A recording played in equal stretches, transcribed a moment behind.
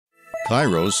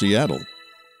Cairo, Seattle.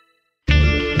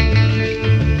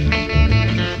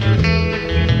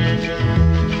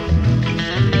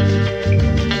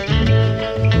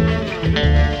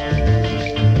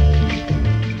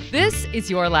 This is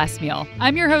Your Last Meal.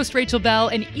 I'm your host, Rachel Bell,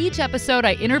 and each episode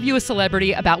I interview a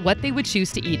celebrity about what they would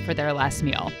choose to eat for their last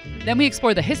meal. Then we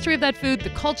explore the history of that food, the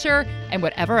culture, and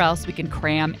whatever else we can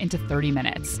cram into 30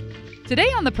 minutes. Today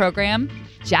on the program,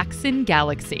 Jackson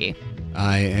Galaxy.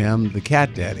 I am the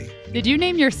cat daddy. Did you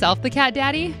name yourself the cat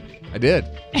daddy? I did.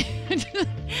 I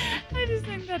just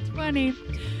think that's funny.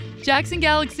 Jackson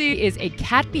Galaxy is a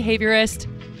cat behaviorist.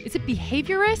 Is it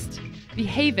behaviorist?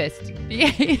 Behavist.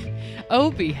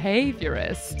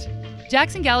 Behaviorist.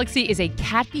 Jackson Galaxy is a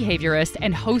cat behaviorist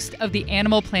and host of the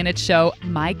Animal Planet show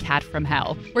My Cat from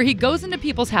Hell, where he goes into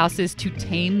people's houses to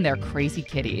tame their crazy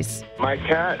kitties. My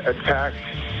cat attacked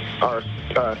our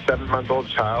 7-month-old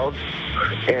child,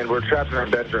 and we're trapped in our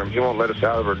bedroom. He won't let us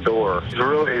out of our door.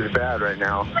 He's bad right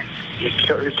now. He's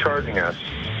charging us.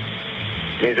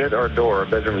 He's at our door, our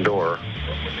bedroom door.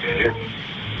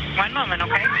 One moment,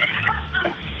 okay?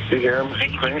 You hear him?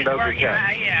 Keep your door,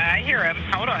 yeah, I hear him.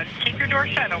 Hold on. Keep your door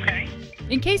shut, okay?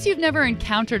 In case you've never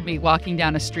encountered me walking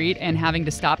down a street and having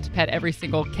to stop to pet every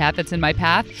single cat that's in my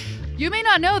path, you may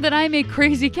not know that I'm a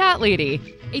crazy cat lady,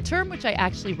 a term which I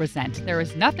actually resent. There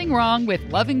is nothing wrong with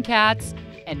loving cats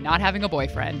and not having a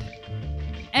boyfriend.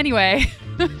 Anyway,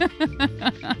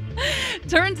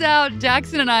 turns out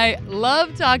Jackson and I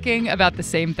love talking about the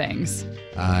same things.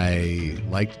 I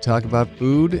like to talk about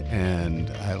food, and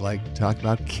I like to talk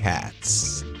about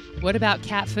cats. What about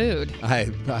cat food? I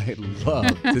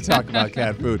love to talk about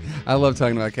cat food. I love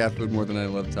talking about cat food more than I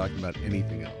love talking about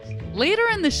anything else. Later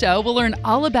in the show, we'll learn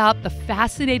all about the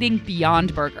fascinating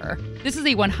Beyond Burger. This is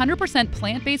a 100%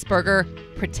 plant-based burger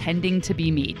pretending to be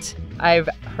meat. I've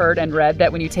heard and read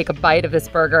that when you take a bite of this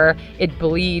burger, it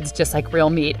bleeds just like real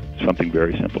meat. Something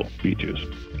very simple, beet juice.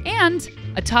 And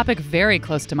a topic very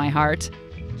close to my heart,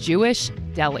 Jewish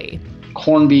deli.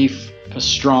 Corned beef,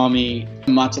 pastrami,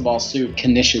 matzo ball soup,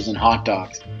 knishes, and hot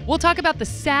dogs. We'll talk about the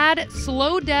sad,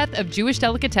 slow death of Jewish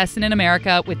delicatessen in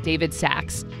America with David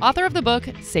Sax, author of the book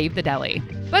Save the Deli.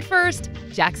 But first,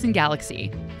 Jackson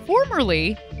Galaxy,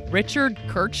 formerly Richard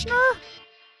Kirchner?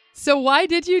 So why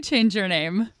did you change your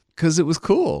name? Because it was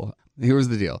cool. Here was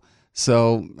the deal.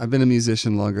 So I've been a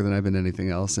musician longer than I've been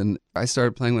anything else. And I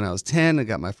started playing when I was 10. I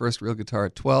got my first real guitar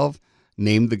at 12,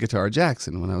 named the guitar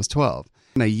Jackson when I was 12.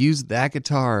 And I used that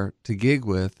guitar to gig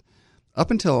with up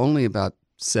until only about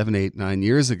 7, 8, 9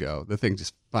 years ago. The thing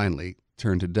just finally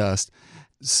turned to dust.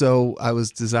 So I was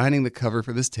designing the cover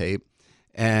for this tape,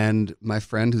 and my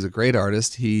friend, who's a great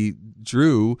artist, he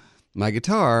drew my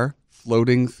guitar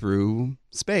floating through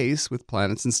space with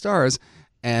planets and stars,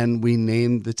 and we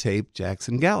named the tape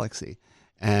Jackson Galaxy.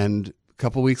 And a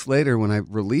couple weeks later, when I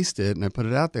released it and I put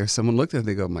it out there, someone looked at it and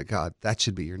they go, "Oh my God, that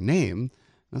should be your name."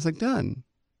 And I was like, done.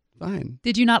 Fine.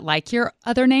 Did you not like your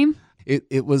other name?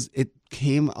 It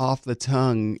came off the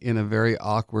tongue in a very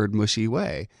awkward, mushy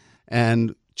way.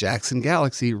 And Jackson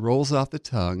Galaxy rolls off the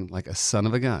tongue like a son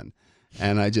of a gun.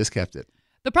 And I just kept it.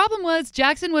 The problem was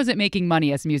Jackson wasn't making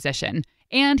money as a musician,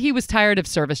 and he was tired of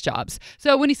service jobs.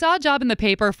 So when he saw a job in the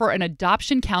paper for an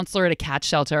adoption counselor at a cat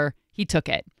shelter, he took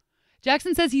it.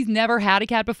 Jackson says he's never had a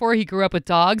cat before. He grew up with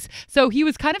dogs, so he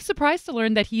was kind of surprised to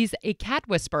learn that he's a cat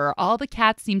whisperer. All the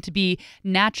cats seem to be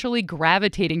naturally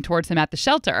gravitating towards him at the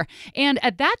shelter. And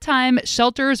at that time,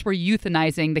 shelters were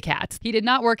euthanizing the cats. He did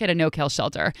not work at a no-kill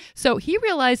shelter. So he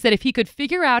realized that if he could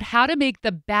figure out how to make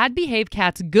the bad-behaved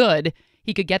cats good,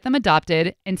 he could get them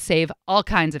adopted and save all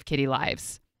kinds of kitty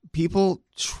lives. People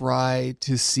try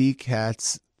to see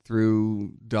cats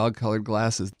through dog-colored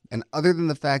glasses. And other than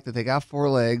the fact that they got 4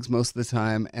 legs most of the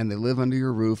time and they live under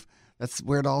your roof, that's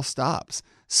where it all stops.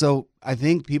 So I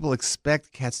think people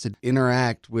expect cats to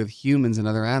interact with humans and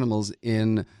other animals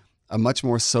in a much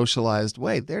more socialized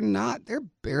way. They're not. They're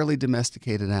barely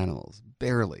domesticated animals.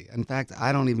 Barely. In fact,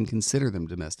 I don't even consider them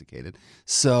domesticated.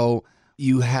 So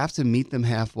you have to meet them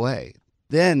halfway.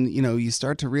 Then, you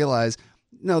start to realize,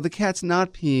 no, the cat's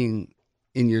not peeing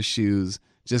in your shoes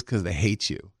just because they hate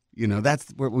you. That's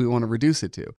what we want to reduce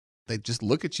it to. They just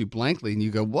look at you blankly and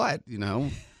you go, what?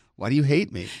 Why do you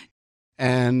hate me?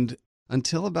 And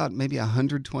until about maybe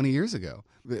 120 years ago,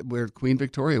 where Queen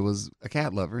Victoria was a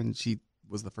cat lover and she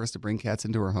was the first to bring cats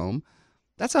into her home,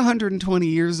 that's 120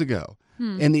 years ago.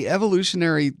 And the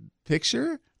evolutionary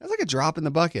picture, that's like a drop in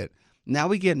the bucket. Now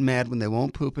we get mad when they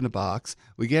won't poop in a box.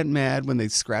 We get mad when they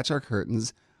scratch our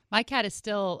curtains. My cat is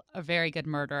still a very good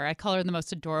murderer. I call her the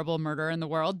most adorable murderer in the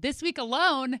world. This week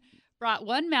alone, brought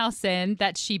one mouse in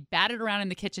that she batted around in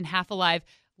the kitchen half alive,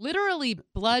 literally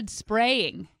blood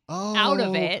spraying. out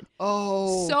of it.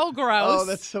 Oh. So gross. Oh,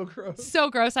 that's so gross. So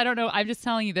gross. I don't know. I'm just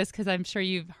telling you this because I'm sure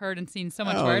you've heard and seen so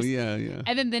much worse. Yeah.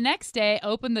 And then the next day,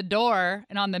 open the door,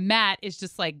 and on the mat is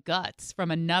just like guts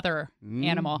from another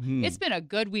animal. It's been a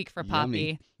good week for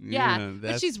Poppy. Yummy. Yeah.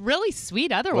 But she's really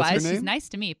sweet otherwise. What's her She's name? nice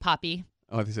to me, Poppy.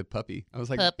 Oh, they said puppy. I was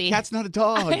like, Puppy. Cat's not a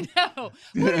dog. I know.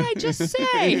 What did I just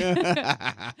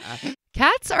say?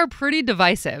 Cats are pretty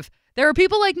divisive. There are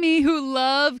people like me who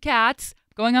love cats.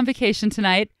 Going on vacation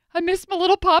tonight. I miss my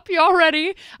little Poppy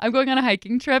already. I'm going on a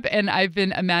hiking trip, and I've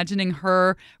been imagining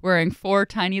her wearing 4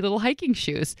 tiny little hiking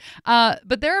shoes.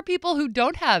 But there are people who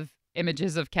don't have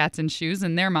images of cats in shoes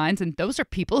in their minds, and those are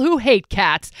people who hate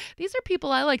cats. These are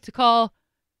people I like to call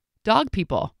dog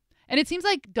people. And it seems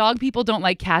like dog people don't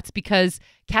like cats because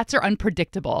cats are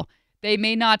unpredictable. They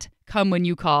may not come when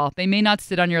you call. They may not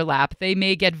sit on your lap. They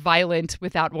may get violent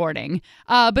without warning.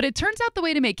 But it turns out the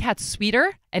way to make cats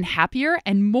sweeter and happier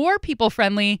and more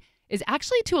people-friendly is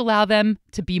actually to allow them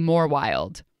to be more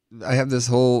wild. I have this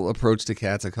whole approach to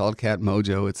cats. I call it cat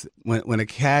mojo. It's when a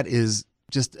cat is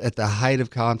just at the height of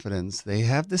confidence, they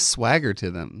have this swagger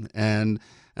to them. And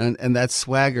that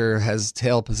swagger has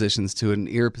tail positions to it and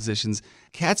ear positions.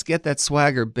 Cats get that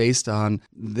swagger based on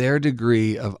their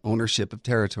degree of ownership of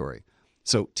territory.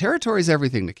 So territory is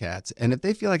everything to cats. And if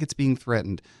they feel like it's being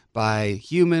threatened by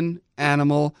human,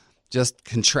 animal, just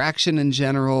contraction in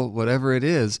general, whatever it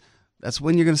is, that's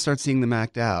when you're going to start seeing them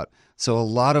act out. So a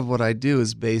lot of what I do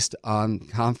is based on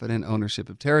confident ownership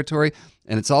of territory.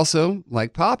 And it's also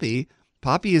like Poppy.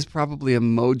 Poppy is probably a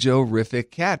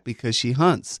mojo-rific cat because she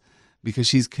hunts, because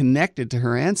she's connected to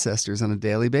her ancestors on a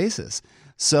daily basis.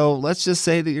 So let's just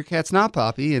say that your cat's not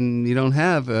Poppy and you don't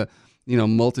have a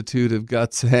multitude of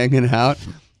guts hanging out.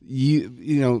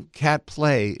 Cat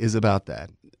play is about that.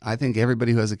 I think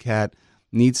everybody who has a cat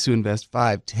needs to invest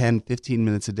 5, 10, 15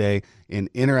 minutes a day in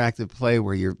interactive play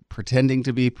where you're pretending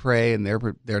to be prey and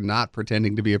they're not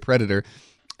pretending to be a predator.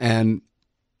 And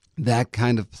that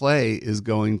kind of play is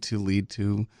going to lead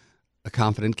to a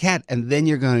confident cat. And then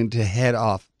you're going to head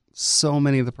off so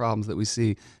many of the problems that we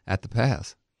see at the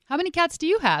pass. How many cats do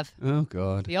you have? Oh,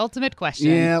 God. The ultimate question.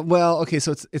 Yeah, well, okay,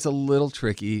 so it's a little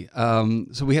tricky.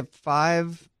 So we have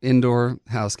 5 indoor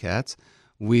house cats.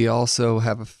 We also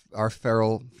have our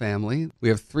feral family. We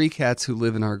have 3 cats who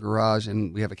live in our garage,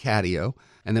 and we have a catio.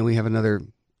 And then we have another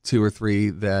 2 or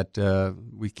 3 that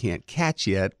we can't catch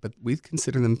yet, but we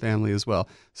consider them family as well.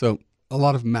 So a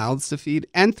lot of mouths to feed,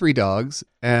 and 3 dogs,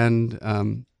 and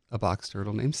a box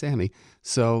turtle named Sammy.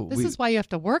 So this is why you have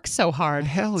to work so hard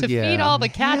to feed all the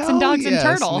cats and dogs and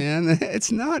turtle. Man.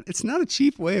 It's not a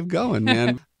cheap way of going,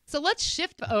 man. So let's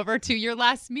shift over to your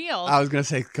last meal. I was going to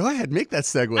say, go ahead, make that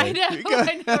segue. I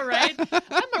know, right?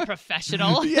 I'm a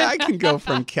professional. Yeah, I can go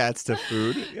from cats to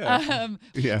food.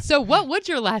 Yeah. So what would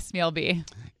your last meal be?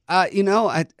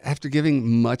 After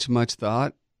giving much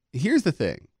thought, here's the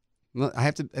thing.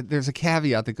 There's a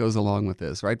caveat that goes along with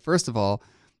this, right? First of all,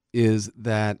 is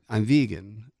that I'm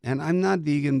vegan. And I'm not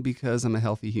vegan because I'm a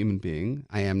healthy human being.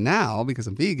 I am now because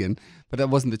I'm vegan, but that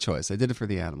wasn't the choice. I did it for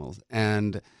the animals.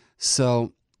 And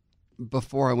so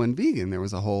before I went vegan, there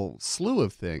was a whole slew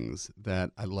of things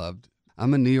that I loved.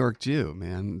 I'm a New York Jew,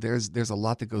 man. There's a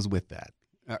lot that goes with that.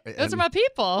 Those are my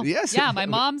people. Yes. Yeah, my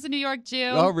mom's a New York Jew.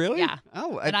 Oh, really? Yeah.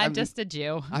 Oh, and I'm just a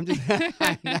Jew. I'm just.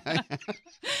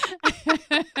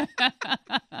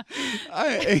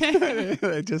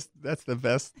 That's the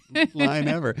best line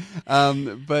ever.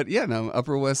 But yeah, no,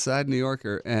 Upper West Side New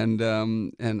Yorker, and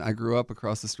I grew up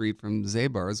across the street from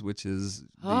Zabar's, which is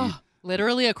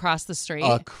literally across the street.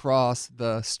 Across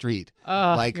the street.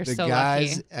 Oh, like you're the so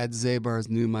guys lucky. at Zabar's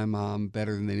knew my mom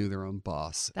better than they knew their own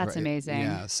boss. That's amazing.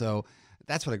 Yeah, so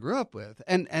that's what I grew up with,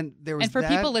 and there was. And for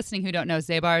people listening who don't know,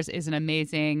 Zabar's is an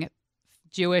amazing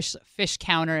Jewish fish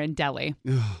counter in Deli.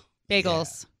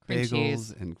 Bagels, cream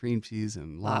cheese, and cream cheese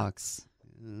and lox.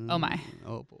 Oh my!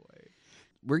 Oh boy,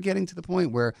 we're getting to the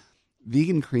point where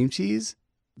vegan cream cheese,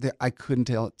 I couldn't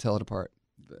tell it apart.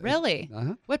 Really?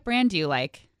 Uh-huh. What brand do you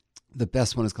like? The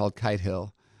best one is called Kite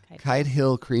Hill. Kite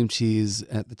Hill cream cheese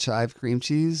at the chive cream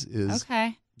cheese is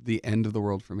the end of the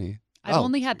world for me. I've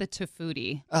only had the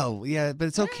Tofudi. Oh, yeah, but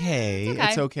it's okay.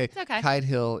 It's okay. Kite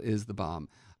Hill is the bomb.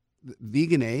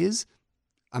 Veganese,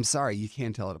 I'm sorry, you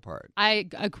can't tell it apart. I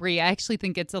agree. I actually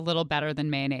think it's a little better than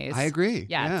mayonnaise. I agree.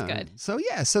 Yeah, it's good.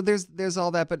 So there's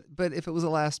all that, but if it was a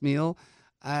last meal,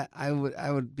 I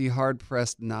would be hard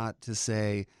pressed not to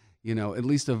say, at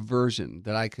least a version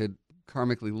that I could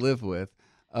karmically live with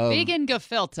Vegan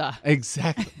gefilte.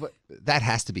 Exactly. But that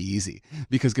has to be easy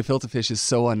because gefilte fish is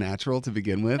so unnatural to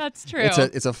begin with. That's true.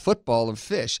 It's a football of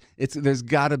fish. There's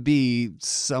got to be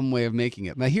some way of making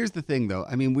it. Now, here's the thing, though.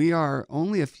 I mean, we are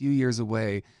only a few years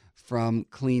away from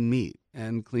clean meat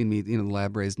and clean meat,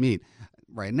 lab-raised meat.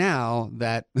 Right now,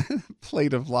 that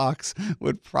plate of lox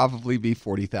would probably be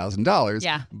 $40,000.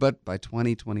 Yeah. But by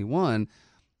 2021,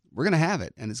 we're going to have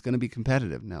it, and it's going to be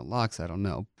competitive. Now, lox, I don't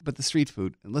know. But the street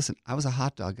food, and listen, I was a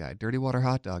hot dog guy, Dirty Water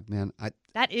hot dog, man.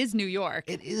 That is New York.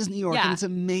 It is New York, Yeah. and it's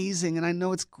amazing, and I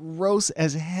know it's gross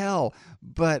as hell,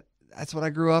 but that's what I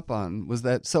grew up on, was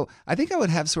that. So I think I would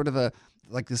have sort of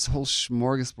this whole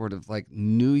smorgasbord of like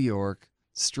New York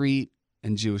street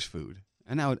and Jewish food.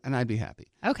 And I'd be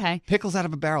happy. Okay. Pickles out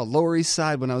of a barrel, Lower East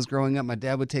Side. When I was growing up, my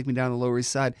dad would take me down the Lower East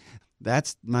Side.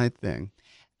 That's my thing.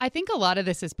 I think a lot of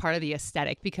this is part of the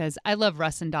aesthetic because I love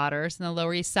Russ and Daughters in the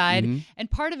Lower East Side. Mm-hmm.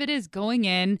 And part of it is going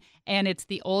in and it's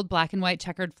the old black and white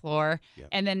checkered floor. Yep.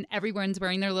 And then everyone's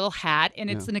wearing their little hat.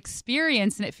 And it's an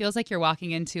experience and it feels like you're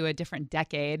walking into a different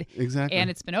decade. Exactly. And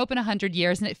it's been open 100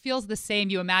 years and it feels the same.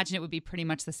 You imagine it would be pretty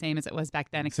much the same as it was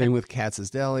back then. Same with Katz's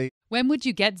Deli. When would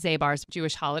you get Zabar's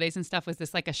Jewish holidays and stuff? Was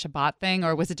this like a Shabbat thing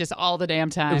or was it just all the damn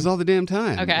time? It was all the damn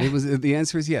time. Okay. The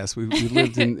answer is yes. We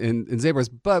lived in Zabar's.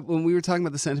 But when we were talking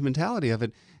about the sentimentality of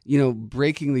it,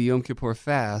 breaking the Yom Kippur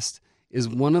fast is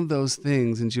one of those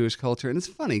things in Jewish culture. And it's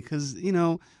funny because,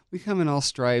 we come in all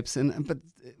stripes. But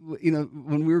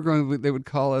when we were growing up, they would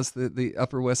call us the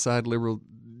Upper West Side liberal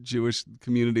Jewish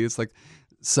community. It's like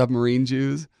submarine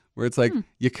Jews, where it's like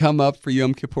you come up for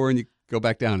Yom Kippur and you go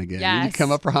back down again. Yes. You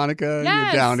come up for Hanukkah and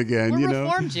you're down again. We're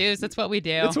Reformed Jews. That's what we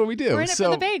do. That's what we do. We're in it for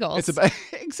the bagels.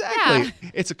 Exactly.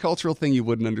 Yeah. It's a cultural thing you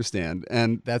wouldn't understand.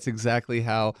 And that's exactly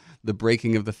how the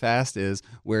breaking of the fast is,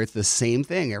 where it's the same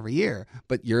thing every year.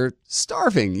 But you're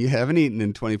starving. You haven't eaten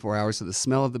in 24 hours. So the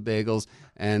smell of the bagels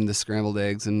and the scrambled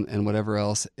eggs and whatever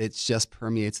else, it just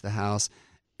permeates the house.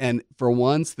 And for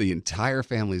once, the entire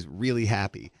family's really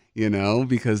happy,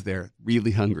 because they're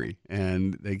really hungry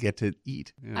and they get to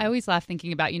eat. I always laugh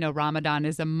thinking about, Ramadan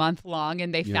is a month long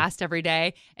and they fast every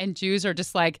day. And Jews are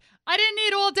just like, I didn't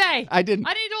eat all day. I didn't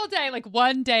eat all day. Like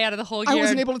one day out of the whole year. I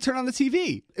wasn't able to turn on the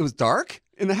TV. It was dark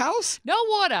in the house. No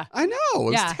water. I know.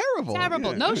 It was terrible.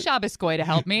 Terrible. Yeah. No Shabbos goy to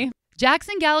help me.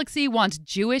 Jackson Galaxy wants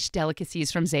Jewish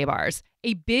delicacies from Zabar's,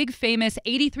 a big, famous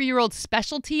 83-year-old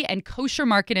specialty and kosher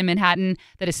market in Manhattan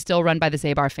that is still run by the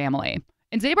Zabar family.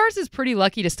 And Zabar's is pretty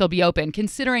lucky to still be open,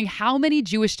 considering how many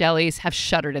Jewish delis have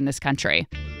shuttered in this country.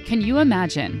 Can you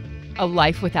imagine a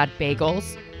life without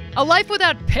bagels? A life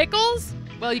without pickles?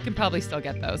 Well, you can probably still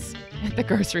get those at the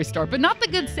grocery store, but not the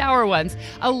good sour ones.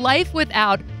 A life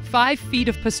without 5 feet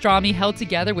of pastrami held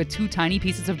together with 2 tiny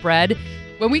pieces of bread.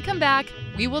 When we come back,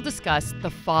 we will discuss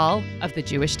the fall of the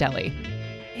Jewish deli.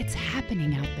 It's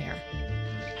happening out there.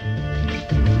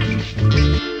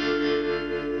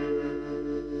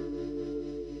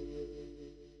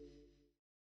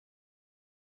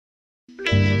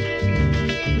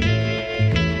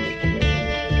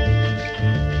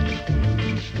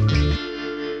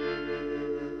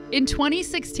 In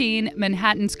 2016,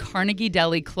 Manhattan's Carnegie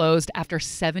Deli closed after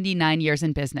 79 years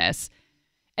in business.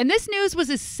 And this news was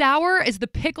as sour as the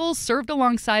pickles served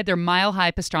alongside their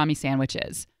mile-high pastrami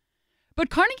sandwiches. But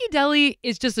Carnegie Deli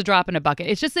is just a drop in a bucket.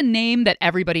 It's just a name that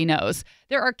everybody knows.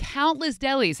 There are countless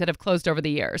delis that have closed over the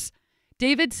years.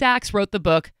 David Sax wrote the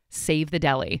book, Save the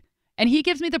Deli. And he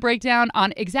gives me the breakdown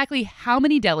on exactly how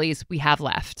many delis we have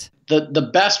left. The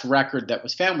best record that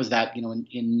was found was that, in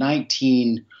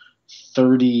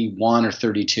 1931 or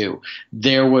 32,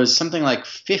 there was something like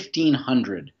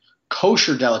 1,500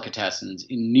 kosher delicatessens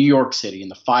in New York City, in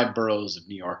the 5 boroughs of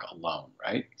New York alone,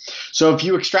 right? So if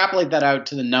you extrapolate that out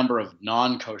to the number of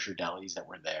non-kosher delis that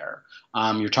were there,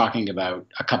 you're talking about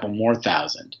a couple more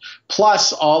thousand,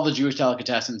 plus all the Jewish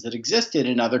delicatessens that existed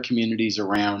in other communities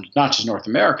around, not just North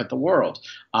America, the world.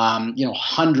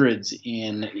 Hundreds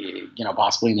in,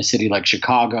 possibly in a city like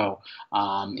Chicago,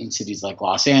 in cities like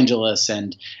Los Angeles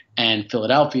and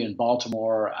Philadelphia and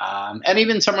Baltimore, and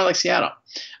even somewhere like Seattle.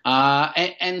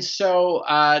 So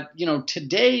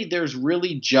today there's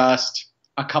really just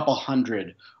a couple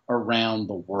hundred around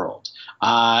the world.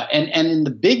 And in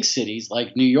the big cities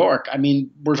like New York,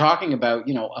 we're talking about,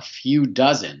 a few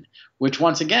dozen, which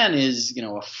once again is,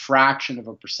 a fraction of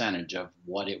a percentage of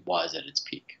what it was at its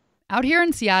peak. Out here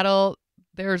in Seattle,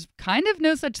 there's kind of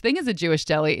no such thing as a Jewish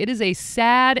deli. It is a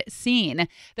sad scene.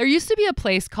 There used to be a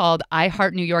place called I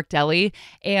Heart New York Deli.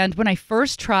 And when I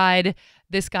first tried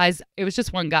it was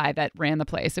just one guy that ran the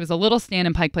place. It was a little stand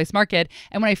in Pike Place Market.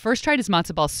 And when I first tried his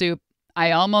matzo ball soup,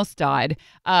 I almost died.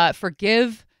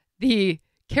 Forgive the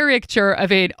caricature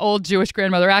of an old Jewish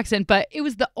grandmother accent, but it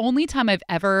was the only time I've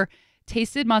ever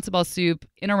tasted matzo ball soup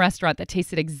in a restaurant that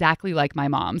tasted exactly like my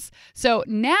mom's. So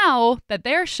now that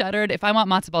they're shuttered, if I want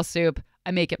matzo ball soup,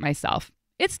 I make it myself.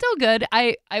 It's still good.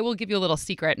 I will give you a little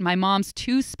secret. My mom's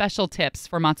 2 special tips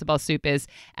for matzo ball soup is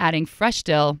adding fresh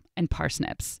dill and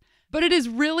parsnips. But it is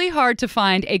really hard to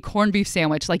find a corned beef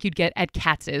sandwich like you'd get at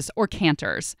Katz's or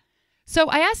Cantor's. So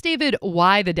I asked David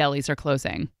why the delis are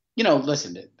closing.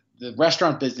 Listen, the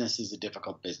restaurant business is a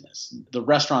difficult business. The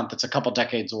restaurant that's a couple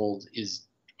decades old is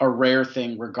a rare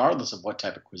thing regardless of what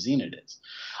type of cuisine it is.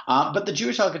 But the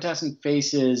Jewish delicatessen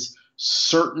faces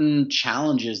certain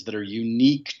challenges that are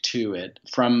unique to it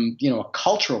from, a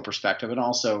cultural perspective and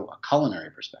also a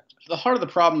culinary perspective. The heart of the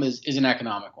problem is an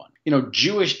economic one.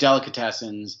 Jewish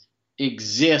delicatessens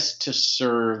exist to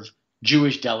serve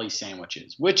Jewish deli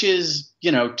sandwiches, which is,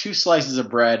 2 slices of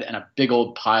bread and a big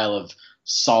old pile of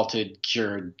salted,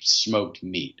 cured, smoked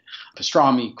meat.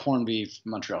 Pastrami, corned beef,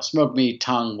 Montreal smoked meat,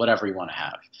 tongue, whatever you want to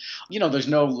have. There's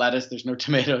no lettuce, there's no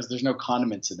tomatoes, there's no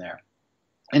condiments in there.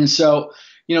 And so,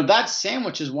 that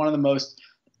sandwich is one of the most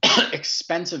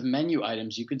expensive menu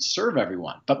items you could serve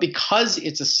everyone. But because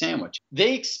it's a sandwich,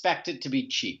 they expect it to be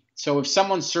cheap. So if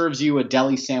someone serves you a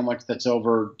deli sandwich that's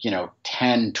over, $10,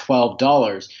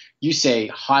 $12, you say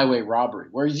highway robbery,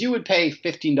 whereas you would pay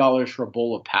 $15 for a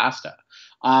bowl of pasta.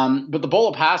 But the bowl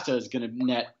of pasta is going to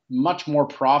net much more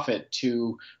profit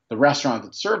to the restaurant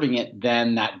that's serving it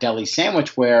than that deli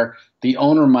sandwich, where the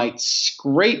owner might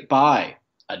scrape by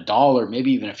 $1,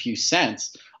 maybe even a few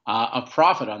cents of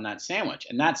profit on that sandwich.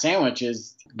 And that sandwich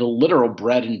is the literal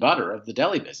bread and butter of the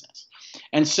deli business.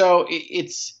 And so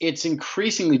it's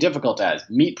increasingly difficult as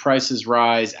meat prices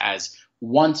rise, as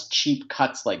once cheap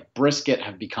cuts like brisket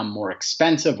have become more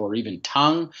expensive, or even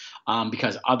tongue,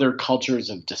 because other cultures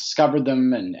have discovered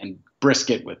them, and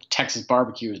brisket with Texas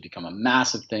barbecue has become a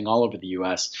massive thing all over the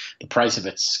U.S. The price of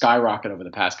it skyrocketed over the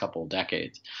past couple of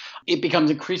decades. It becomes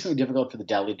increasingly difficult for the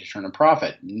deli to turn a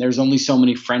profit. And there's only so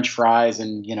many French fries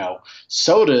and,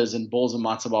 sodas and bowls of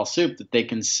matzo ball soup that they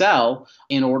can sell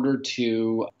in order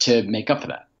to make up for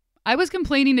that. I was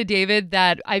complaining to David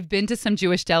that I've been to some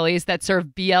Jewish delis that serve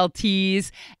BLTs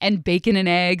and bacon and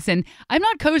eggs, and I'm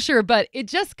not kosher, but it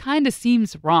just kind of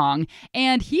seems wrong.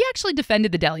 And he actually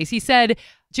defended the delis. He said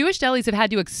Jewish delis have had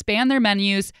to expand their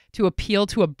menus to appeal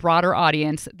to a broader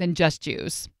audience than just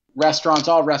Jews.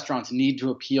 All restaurants need to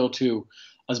appeal to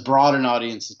as broad an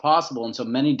audience as possible. And so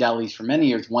many delis for many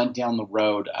years went down the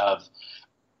road of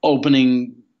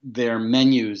opening their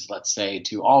menus, let's say,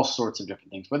 to all sorts of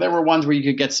different things. But there were ones where you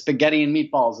could get spaghetti and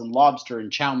meatballs and lobster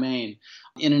and chow mein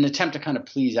in an attempt to kind of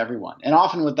please everyone. And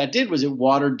often what that did was it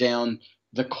watered down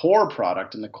the core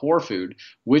product and the core food,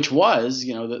 which was,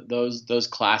 those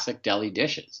classic deli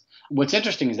dishes. What's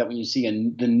interesting is that when you see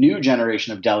the new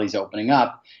generation of delis opening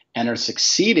up and are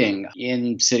succeeding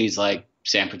in cities like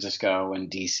San Francisco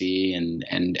and DC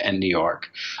and New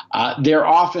York, they're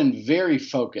often very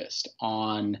focused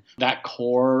on that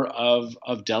core of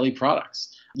deli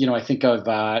products. I think of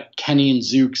Kenny and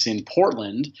Zook's in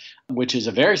Portland, which is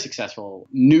a very successful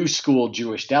new school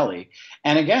Jewish deli.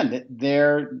 And again,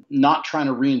 they're not trying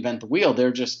to reinvent the wheel.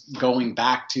 They're just going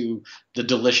back to the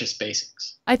delicious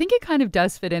basics. I think it kind of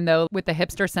does fit in, though, with the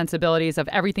hipster sensibilities of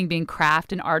everything being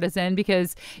craft and artisan,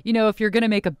 because, if you're going to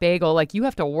make a bagel, you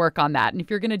have to work on that. And if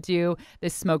you're going to do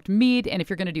this smoked meat, and if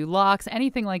you're going to do lox,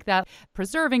 anything like that,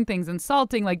 preserving things and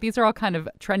salting, these are all kind of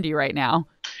trendy right now.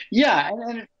 Yeah,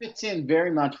 and it fits in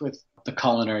very much with the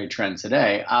culinary trend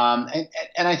today.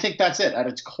 And I think that's it. At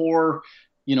its core,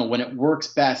 when it works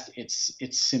best, it's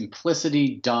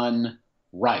simplicity done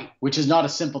right, which is not a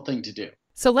simple thing to do.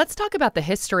 So let's talk about the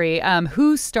history.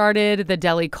 Who started the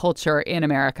deli culture in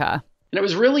America? And it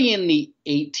was really in the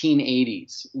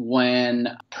 1880s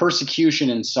when persecution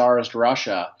in Tsarist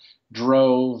Russia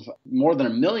drove more than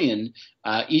 1 million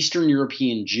Eastern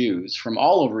European Jews from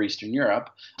all over Eastern Europe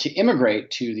to immigrate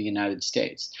to the United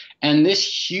States. And this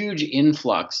huge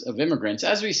influx of immigrants,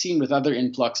 as we've seen with other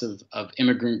influx of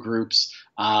immigrant groups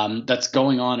that's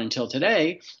going on until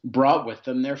today, brought with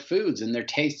them their foods and their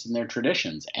tastes and their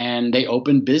traditions. And they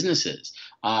opened businesses,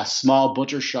 small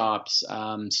butcher shops,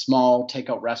 small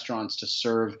takeout restaurants to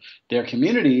serve their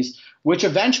communities, which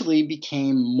eventually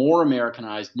became more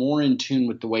Americanized, more in tune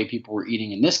with the way people were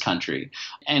eating in this country,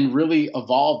 and really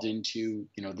evolved into,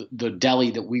 the deli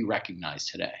that we recognize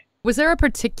today. Was there a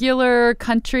particular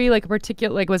country, was it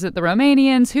the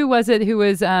Romanians? Who was it who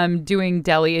was doing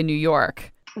deli in New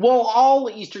York? Well, all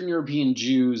Eastern European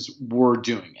Jews were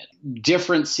doing it.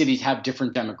 Different cities have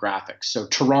different demographics. So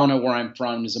Toronto, where I'm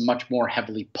from, is a much more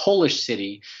heavily Polish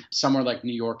city, somewhere like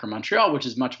New York or Montreal, which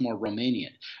is much more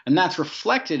Romanian. And that's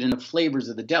reflected in the flavors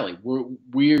of the deli.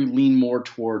 We lean more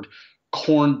toward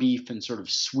corned beef and sort of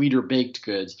sweeter baked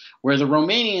goods, where the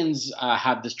Romanians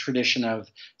have this tradition of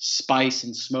spice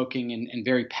and smoking and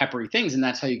very peppery things. And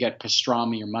that's how you get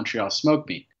pastrami or Montreal smoked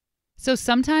meat. So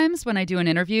sometimes when I do an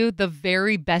interview, the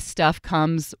very best stuff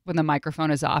comes when the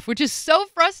microphone is off, which is so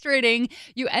frustrating.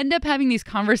 You end up having these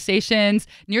conversations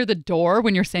near the door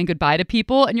when you're saying goodbye to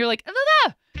people, and you're like,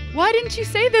 why didn't you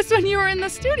say this when you were in the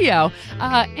studio?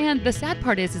 And the sad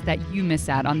part is that you miss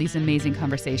out on these amazing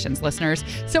conversations, listeners.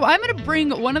 So I'm going to bring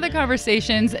one of the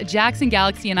conversations Jackson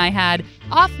Galaxy and I had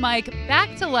off mic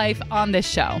back to life on this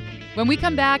show. When we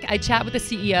come back, I chat with the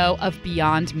CEO of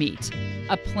Beyond Meat,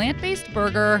 a plant-based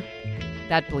burger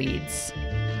that bleeds.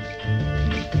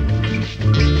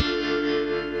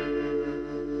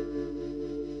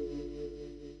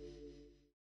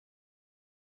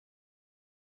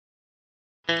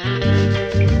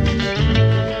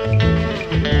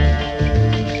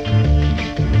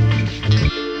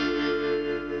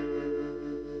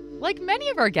 Like many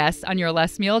of our guests on Your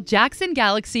Last Meal, Jackson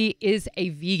Galaxy is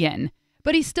a vegan,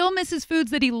 but he still misses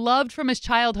foods that he loved from his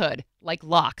childhood, like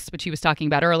lox, which he was talking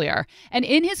about earlier. And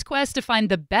in his quest to find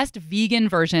the best vegan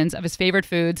versions of his favorite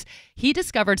foods, he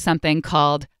discovered something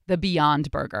called the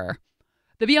Beyond Burger.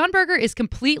 The Beyond Burger is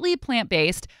completely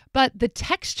plant-based, but the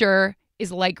texture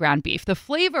is like ground beef. The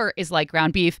flavor is like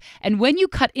ground beef. And when you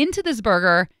cut into this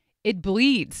burger, it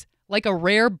bleeds like a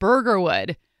rare burger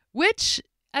would, which,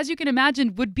 as you can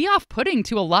imagine, would be off-putting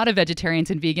to a lot of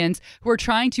vegetarians and vegans who are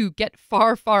trying to get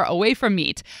far, far away from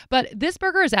meat. But this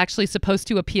burger is actually supposed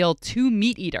to appeal to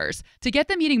meat eaters, to get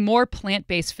them eating more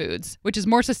plant-based foods, which is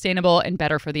more sustainable and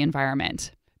better for the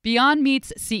environment. Beyond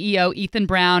Meat's CEO, Ethan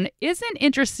Brown, isn't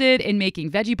interested in making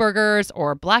veggie burgers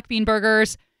or black bean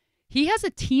burgers. He has a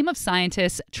team of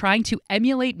scientists trying to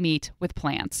emulate meat with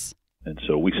plants. And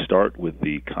so we start with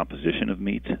the composition of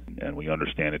meat, and we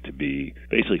understand it to be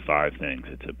basically 5 things.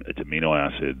 It's amino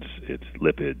acids, it's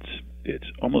lipids, it's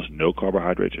almost no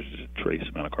carbohydrates. There's a trace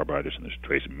amount of carbohydrates, and there's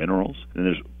trace minerals. And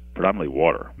there's predominantly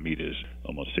water. Meat is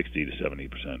almost 60 to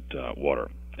 70%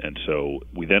 water. And so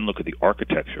we then look at the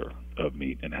architecture of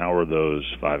meat and how are those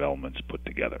 5 elements put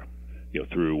together.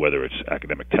 Through whether it's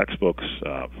academic textbooks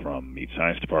from meat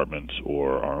science departments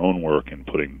or our own work in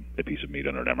putting a piece of meat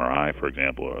under an MRI, for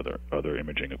example, or other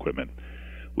imaging equipment,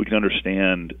 we can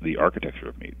understand the architecture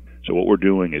of meat. So what we're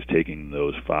doing is taking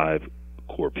those 5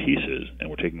 core pieces and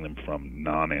we're taking them from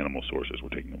non-animal sources. We're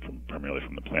taking them primarily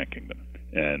from the plant kingdom.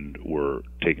 And we're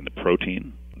taking the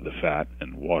protein, the fat,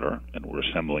 and water, and we're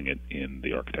assembling it in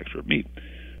the architecture of meat.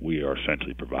 We are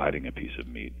essentially providing a piece of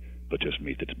meat, but just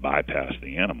meat that's bypassed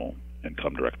the animal and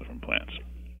come directly from plants.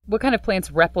 What kind of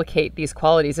plants replicate these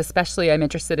qualities? Especially, I'm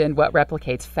interested in what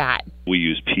replicates fat. We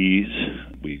use peas.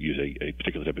 We use a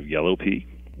particular type of yellow pea.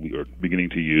 We are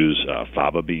beginning to use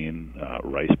fava bean,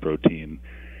 rice protein,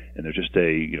 and there's just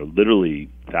literally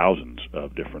thousands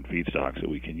of different feedstocks that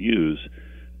we can use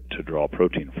to draw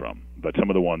protein from. But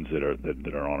some of the ones that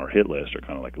are on our hit list are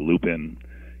kind of like lupin,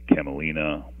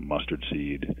 camelina, mustard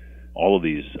seed. All of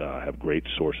these have great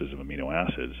sources of amino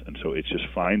acids, and so it's just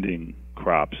finding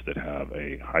crops that have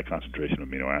a high concentration of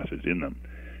amino acids in them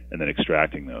and then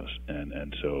extracting those.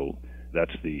 And so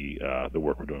that's the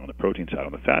work we're doing on the protein side.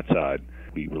 On the fat side,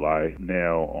 we rely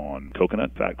now on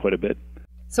coconut fat quite a bit.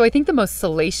 So I think the most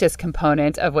salacious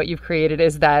component of what you've created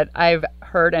is that I've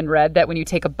heard and read that when you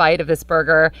take a bite of this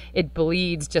burger, it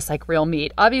bleeds just like real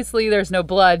meat. Obviously, there's no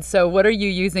blood, so what are you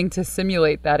using to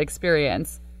simulate that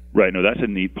experience? Right. No, that's a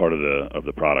neat part of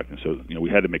the product. And so, we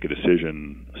had to make a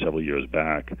decision several years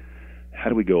back. How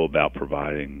do we go about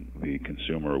providing the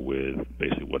consumer with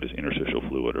basically what is interstitial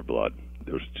fluid or blood?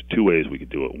 There's 2 ways we could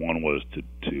do it. One was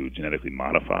to genetically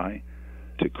modify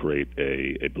to create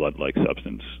a blood-like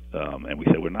substance. And we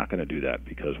said we're not going to do that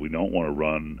because we don't want to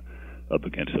run up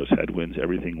against those headwinds.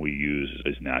 Everything we use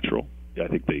is natural. I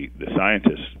think the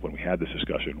scientists, when we had this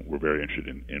discussion, were very interested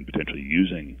in potentially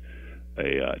using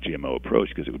a GMO approach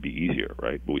because it would be easier,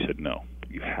 right? But we said, no,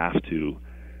 you have to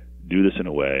do this in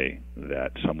a way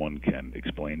that someone can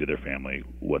explain to their family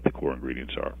what the core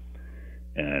ingredients are.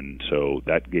 And so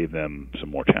that gave them some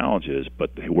more challenges,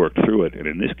 but they worked through it. And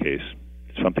in this case,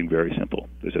 it's something very simple.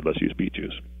 They said, let's use beet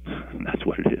juice. And that's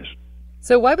what it is.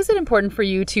 So why was it important for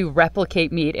you to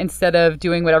replicate meat instead of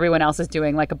doing what everyone else is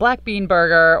doing, like a black bean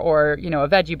burger or, a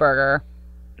veggie burger?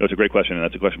 It's a great question, and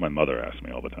that's a question my mother asks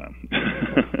me all the time.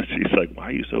 She's like, why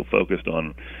are you so focused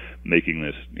on making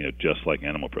this, just like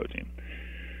animal protein?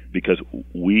 because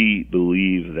we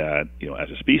believe that, as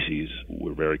a species,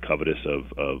 we're very covetous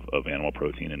of animal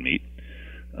protein and meat.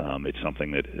 It's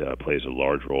something that plays a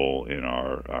large role in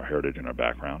our heritage and our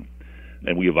background.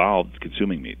 And we evolved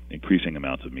consuming meat, increasing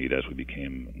amounts of meat as we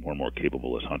became more and more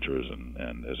capable as hunters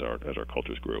and as our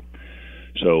cultures grew.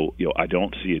 So, I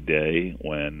don't see a day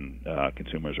when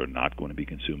consumers are not going to be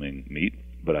consuming meat,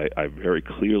 but I very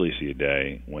clearly see a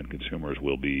day when consumers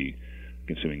will be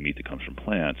consuming meat that comes from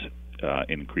plants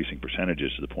in increasing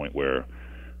percentages to the point where,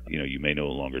 you may no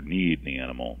longer need the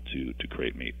animal to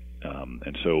create meat.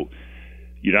 And so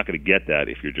you're not going to get that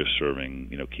if you're just serving,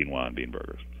 quinoa and bean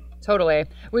burgers. Totally.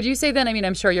 Would you say then,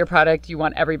 I'm sure your product, you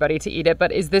want everybody to eat it,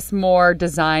 but is this more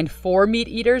designed for meat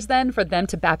eaters then, for them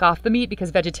to back off the meat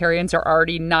because vegetarians are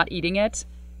already not eating it?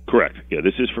 Correct. Yeah,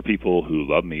 this is for people who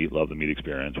love meat, love the meat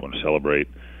experience, want to celebrate,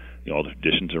 all the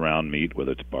traditions around meat,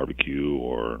 whether it's barbecue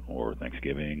or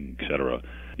Thanksgiving, et cetera.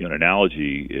 An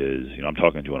analogy is, I'm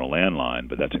talking to you on a landline,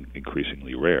 but that's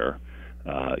increasingly rare.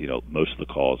 Most of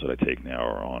the calls that I take now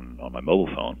are on my mobile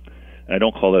phone. And I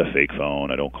don't call it a fake phone.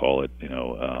 I don't call it,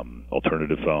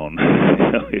 alternative phone.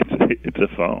 It's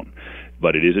a phone,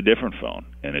 but it is a different phone,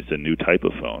 and it's a new type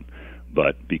of phone.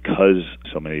 But because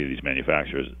so many of these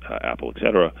manufacturers, Apple, et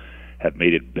cetera, have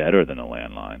made it better than a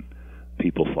landline,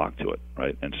 people flock to it,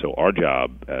 right? And so our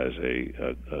job as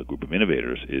a group of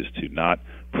innovators is to not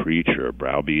preach or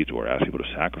browbeat or ask people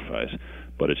to sacrifice,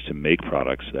 but it's to make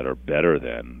products that are better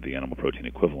than the animal protein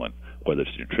equivalent, whether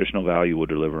it's the nutritional value we're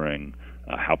delivering,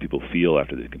 how people feel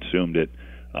after they've consumed it.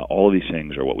 All of these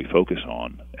things are what we focus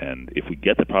on. And if we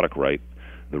get the product right,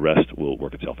 the rest will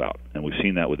work itself out. And we've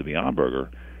seen that with the Beyond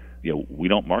Burger. We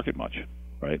don't market much,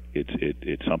 right?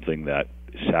 It's something that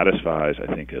satisfies,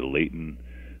 I think, a latent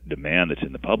demand that's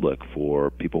in the public for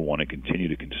people want to continue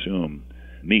to consume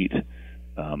meat,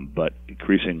 but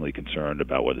increasingly concerned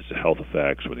about whether it's the health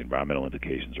effects or the environmental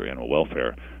implications or animal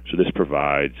welfare. So this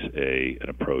provides an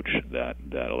approach that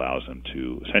allows them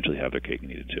to essentially have their cake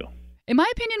and eat it too. In my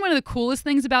opinion, one of the coolest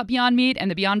things about Beyond Meat and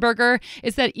the Beyond Burger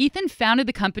is that Ethan founded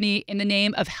the company in the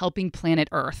name of helping planet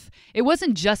Earth. It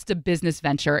wasn't just a business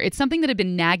venture. It's something that had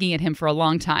been nagging at him for a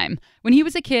long time. When he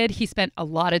was a kid, he spent a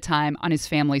lot of time on his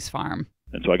family's farm.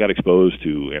 And so I got exposed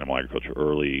to animal agriculture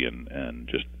early and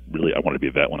just really, I wanted to be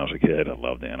a vet when I was a kid. I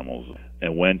loved animals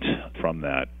and went from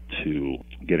that to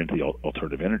get into the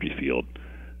alternative energy field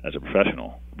as a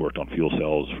professional. Worked on fuel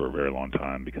cells for a very long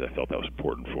time because I felt that was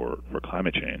important for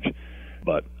climate change.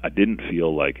 But I didn't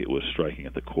feel like it was striking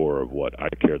at the core of what I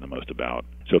cared the most about.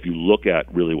 So if you look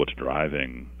at really what's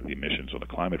driving the emissions on the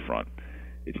climate front,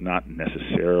 it's not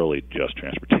necessarily just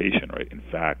transportation, right? In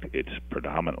fact, it's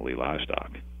predominantly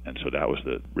livestock. And so that was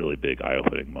the really big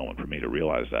eye-opening moment for me to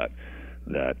realize that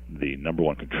the number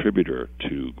one contributor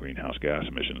to greenhouse gas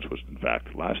emissions was, in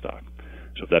fact, livestock.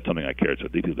 So if that's something I cared so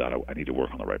deeply about, I need to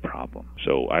work on the right problem.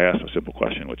 So I asked a simple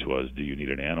question, which was, do you need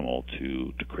an animal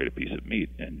to create a piece of meat?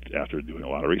 And after doing a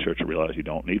lot of research, I realized you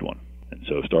don't need one. And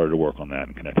so started to work on that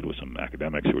and connected with some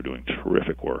academics who were doing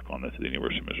terrific work on this at the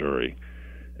University of Missouri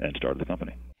and started the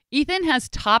company. Ethan has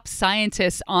top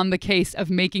scientists on the case of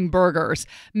making burgers,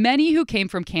 many who came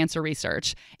from cancer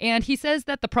research. And he says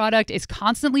that the product is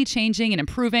constantly changing and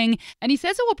improving. And he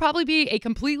says it will probably be a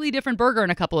completely different burger in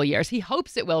a couple of years. He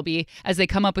hopes it will be as they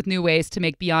come up with new ways to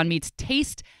make Beyond Meats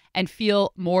taste and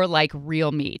feel more like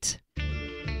real meat.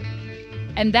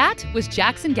 And that was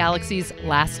Jackson Galaxy's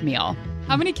last meal.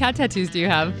 How many cat tattoos do you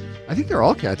have? I think they're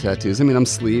all cat tattoos. I mean, I'm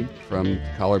sleeved from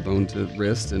collarbone to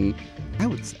wrist, and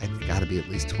it's got to be at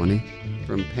least 20.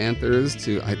 From panthers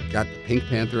to, I got the pink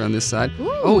panther on this side.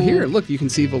 Ooh. Oh, here, look, you can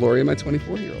see Valoria, my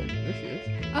 24-year-old. There she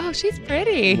is. Oh, she's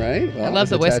pretty. Right? Well, I love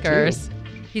the whiskers.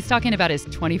 Tattoo. He's talking about his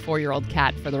 24-year-old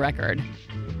cat, for the record.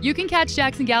 You can catch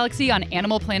Jackson Galaxy on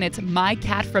Animal Planet's My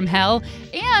Cat from Hell.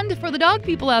 And for the dog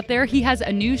people out there, he has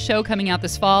a new show coming out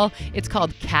this fall. It's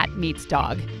called Cat Meets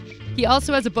Dog. He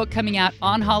also has a book coming out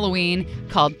on Halloween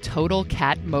called Total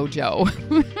Cat Mojo.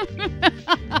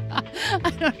 I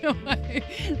don't know why.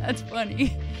 That's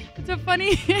funny. It's a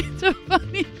funny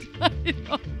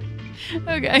title.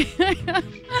 Okay.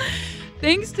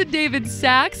 Thanks to David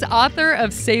Sax, author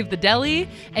of Save the Deli,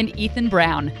 and Ethan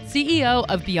Brown, CEO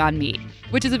of Beyond Meat,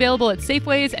 which is available at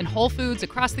Safeways and Whole Foods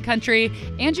across the country,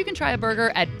 and you can try a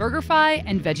burger at BurgerFi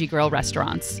and Veggie Grill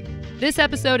restaurants. This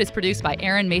episode is produced by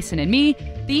Aaron Mason and me,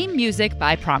 theme music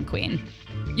by Prom Queen.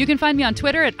 You can find me on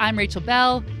Twitter at I'm Rachel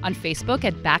Bell, on Facebook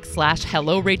at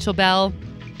 /Hello Rachel Bell.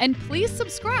 And please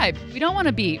subscribe. We don't want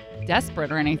to be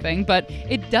desperate or anything, but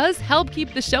it does help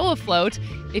keep the show afloat.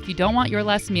 If you don't want your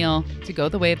last meal to go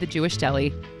the way of the Jewish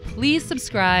deli, please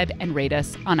subscribe and rate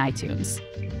us on iTunes.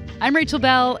 I'm Rachel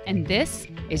Bell, and this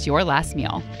is your last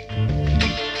meal.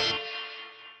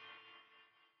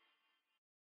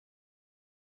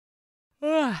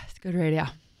 It's good radio.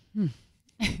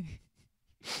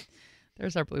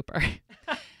 There's our blooper.